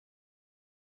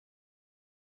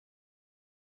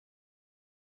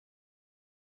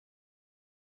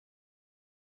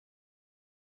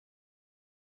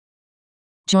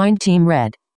Joined Team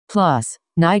Red. Plus,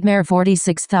 Nightmare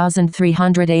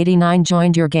 46389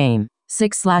 joined your game.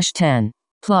 6/10.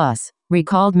 Plus,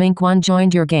 Recalled Mink 1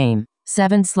 joined your game.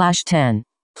 7/10.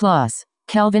 Plus,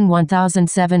 Kelvin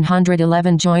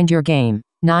 1711 joined your game.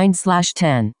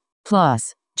 9/10.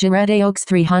 Plus, Jaredeox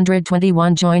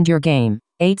 321 joined your game.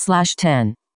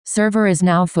 8/10. Server is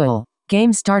now full.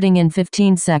 Game starting in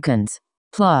 15 seconds.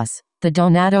 Plus, the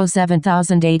Donato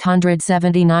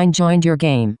 7879 joined your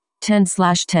game.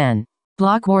 10/10.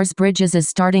 Block Wars Bridges is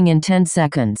starting in 10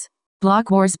 seconds. Block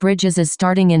Wars Bridges is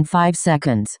starting in 5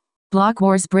 seconds. Block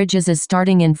Wars Bridges is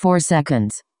starting in 4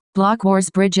 seconds. Block Wars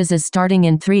Bridges is starting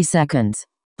in 3 seconds.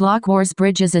 Block Wars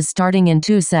Bridges is starting in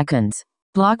 2 seconds.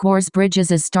 Block Wars Bridges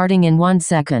is starting in 1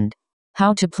 second.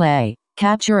 How to play.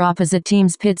 Capture opposite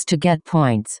team's pits to get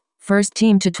points. First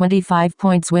team to 25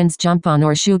 points wins. Jump on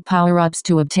or shoot power-ups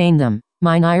to obtain them.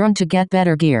 Mine iron to get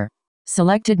better gear.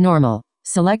 Selected normal.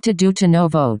 Selected due to no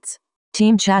votes.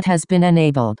 Team chat has been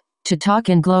enabled. To talk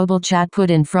in global chat,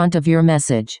 put in front of your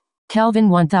message. Kelvin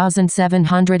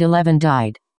 1711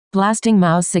 died. Blasting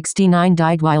Mouse 69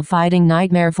 died while fighting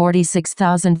Nightmare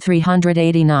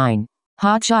 46389.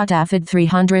 Hotshot Aphid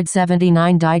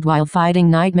 379 died while fighting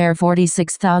Nightmare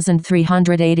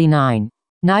 46389.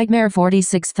 Nightmare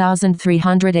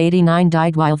 46389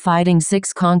 died while fighting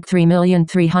 6 Conk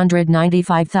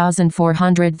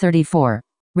 3,395,434.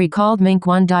 Recalled Mink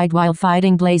 1 died while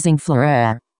fighting Blazing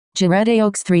Flare.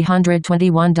 Jaredeox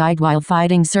 321 died while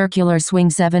fighting Circular Swing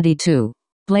 72.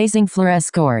 Blazing Flare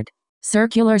scored.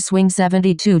 Circular Swing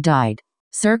 72 died.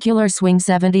 Circular Swing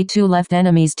 72 left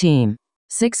enemy's team.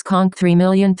 6 Conk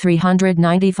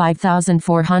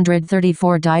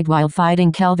 3,395,434 died while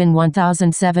fighting Kelvin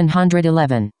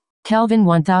 1711. Kelvin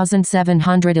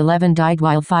 1711 died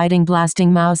while fighting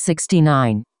Blasting Mouse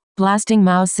 69. Blasting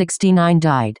Mouse 69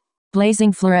 died.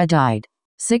 Blazing Flare died.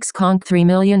 6 Conk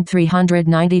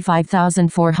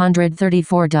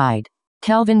 3,395,434 died.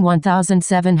 Kelvin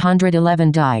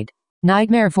 1711 died.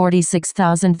 Nightmare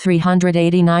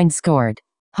 46389 scored.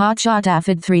 Hotshot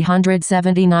Aphid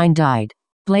 379 died.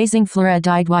 Blazing Flare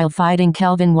died while fighting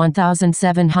Kelvin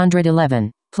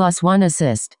 1711, plus 1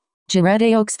 assist.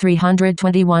 Jaredeox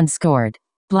 321 scored.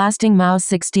 Blasting Mouse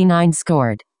 69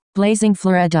 scored. Blazing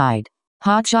Flare died.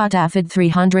 Hotshot Aphid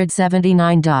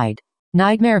 379 died.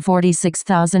 Nightmare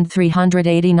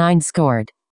 46389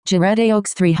 scored.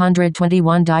 Jaredeox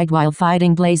 321 died while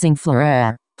fighting Blazing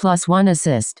Flare, plus 1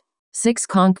 assist. 6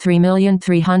 Conk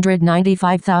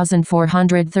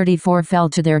 3,395,434 fell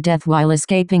to their death while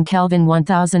escaping Kelvin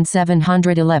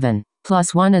 1711,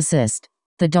 plus 1 assist.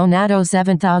 The Donato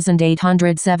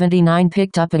 7879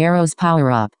 picked up Arrow's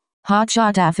power-up.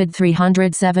 Hotshot Aphid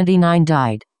 379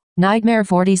 died. Nightmare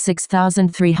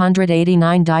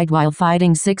 46389 died while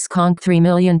fighting 6 Conk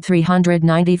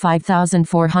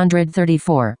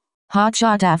 3,395,434.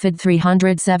 Hotshot Aphid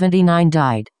 379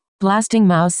 died. Blasting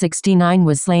Mouse 69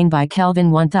 was slain by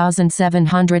Kelvin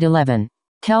 1711.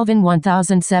 Kelvin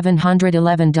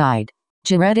 1711 died.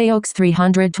 Jaredeox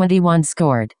 321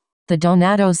 scored. The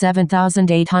Donato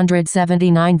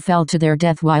 7879 fell to their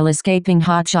death while escaping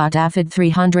Hotshot Aphid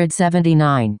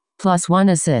 379, plus 1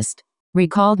 assist.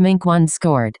 Recalled Mink 1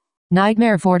 scored.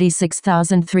 Nightmare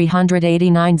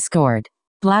 46389 scored.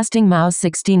 Blasting Mouse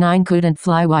 69 couldn't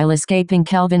fly while escaping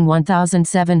Kelvin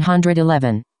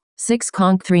 1711. 6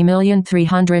 Conk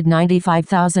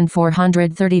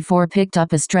 3,395,434 picked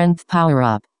up a strength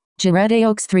power-up.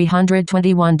 Jaredeox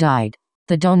 321 died.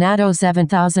 The Donato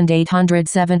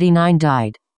 7879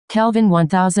 died. Kelvin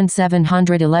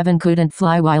 1711 couldn't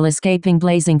fly while escaping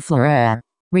Blazing Flare.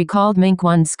 Recalled Mink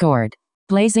 1 scored.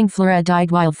 Blazing Flare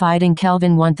died while fighting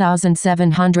Kelvin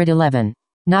 1711.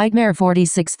 Nightmare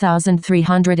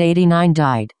 46389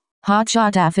 died.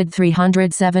 Hotshot Aphid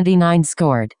 379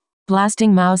 scored.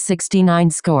 Blasting Mouse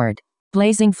 69 scored.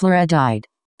 Blazing Flare died.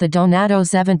 The Donato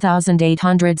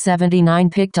 7879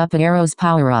 picked up Arrow's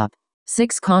power-up.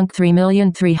 6 Conk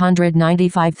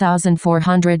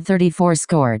 3,395,434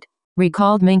 scored.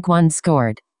 Recalled Mink 1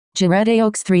 scored.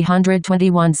 Jaredeox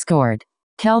 321 scored.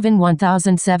 Kelvin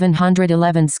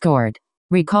 1711 scored.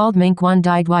 Recalled Mink 1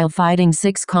 died while fighting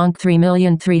 6 Conk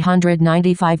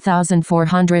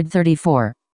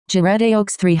 3,395,434.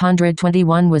 Jaredeox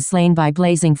 321 was slain by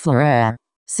Blazing Flare.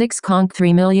 6 Conk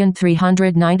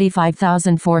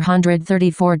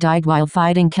 3,395,434 died while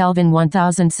fighting Kelvin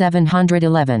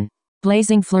 1711.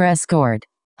 Blazing Flare scored.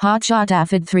 Hotshot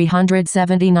Aphid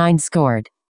 379 scored.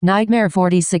 Nightmare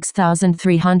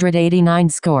 46389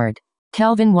 scored.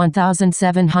 Kelvin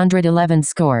 1711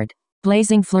 scored.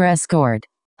 Blazing Flare scored.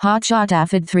 Hotshot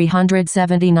Aphid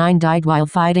 379 died while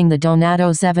fighting the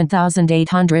Donato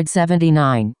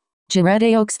 7879.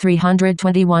 Giredeox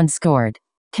 321 scored.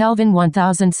 Kelvin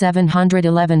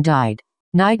 1711 died.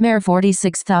 Nightmare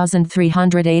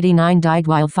 46389 died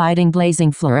while fighting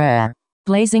Blazing Flora.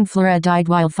 Blazing Flora died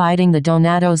while fighting the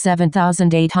Donato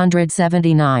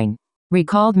 7879.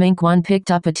 Recalled Mink 1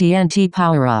 picked up a TNT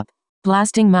power-up.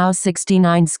 Blasting Mouse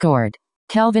 69 scored.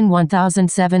 Kelvin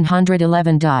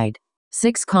 1711 died.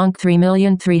 6 Conk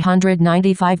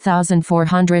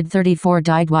 3395434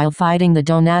 died while fighting the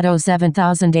Donato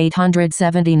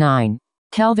 7879.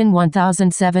 Kelvin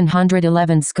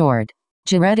 1711 scored.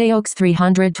 Giredeox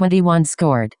 321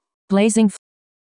 scored. Blazing